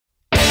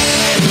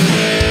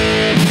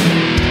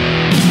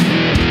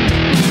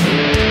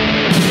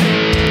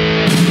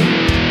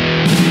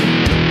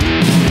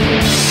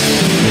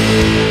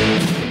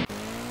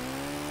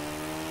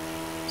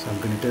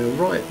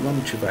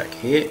Lomcovak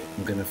here.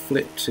 I'm going to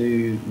flip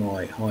to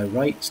my high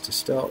rates to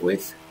start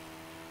with.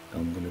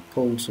 I'm going to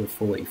pull to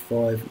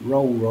 45,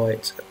 roll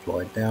right,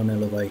 apply down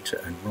elevator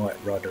and right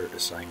rudder at the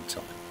same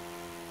time.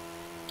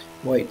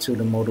 Wait till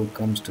the model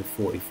comes to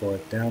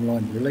 45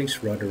 downline,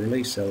 release rudder,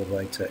 release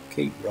elevator,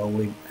 keep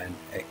rolling and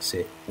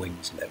exit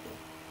wings level.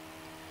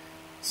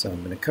 So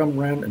I'm going to come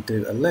round and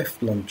do a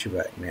left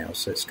Lomcovak now.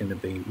 So it's going to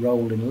be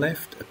rolling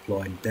left,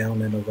 applying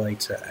down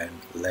elevator and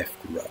left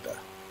rudder.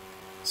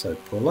 So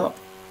pull up,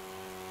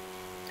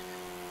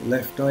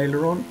 left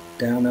aileron,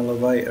 down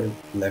elevator,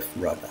 left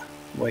rudder.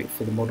 Wait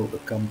for the model to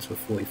come to a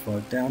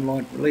 45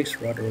 downline, release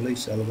rudder,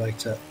 release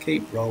elevator,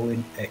 keep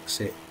rolling,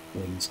 exit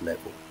wings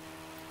level.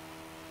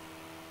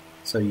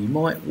 So you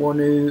might want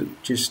to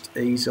just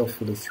ease off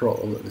with the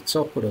throttle at the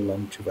top of the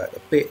Lomcovak a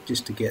bit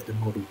just to get the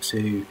model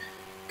to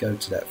go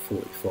to that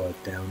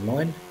 45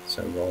 downline.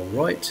 So roll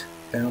right,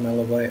 down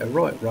elevator,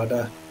 right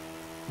rudder,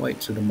 wait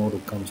till the model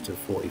comes to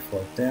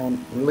 45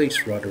 down,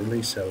 release rudder,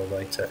 release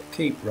elevator,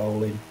 keep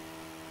rolling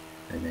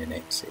and then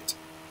exit.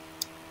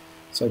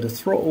 So the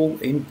throttle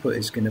input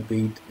is going to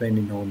be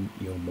depending on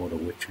your model,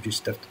 which you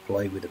just have to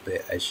play with a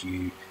bit as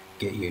you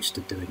get used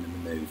to doing the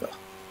manoeuvre.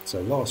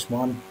 So last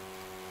one,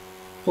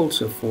 pull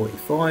to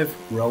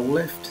 45, roll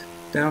left,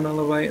 down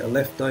elevator,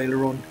 left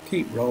aileron,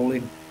 keep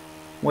rolling,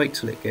 wait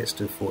till it gets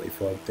to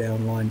 45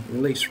 downline,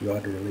 release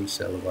rudder,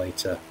 release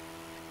elevator,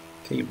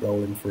 keep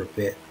rolling for a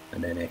bit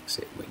and then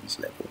exit wings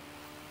level.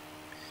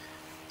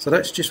 So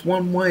that's just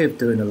one way of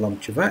doing a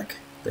Lomcovak.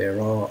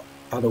 There are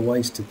other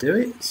ways to do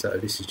it, so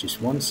this is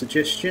just one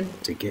suggestion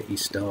to get you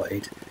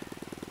started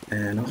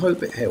and I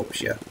hope it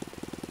helps you.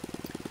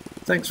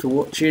 Thanks for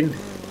watching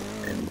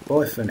and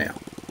bye for now.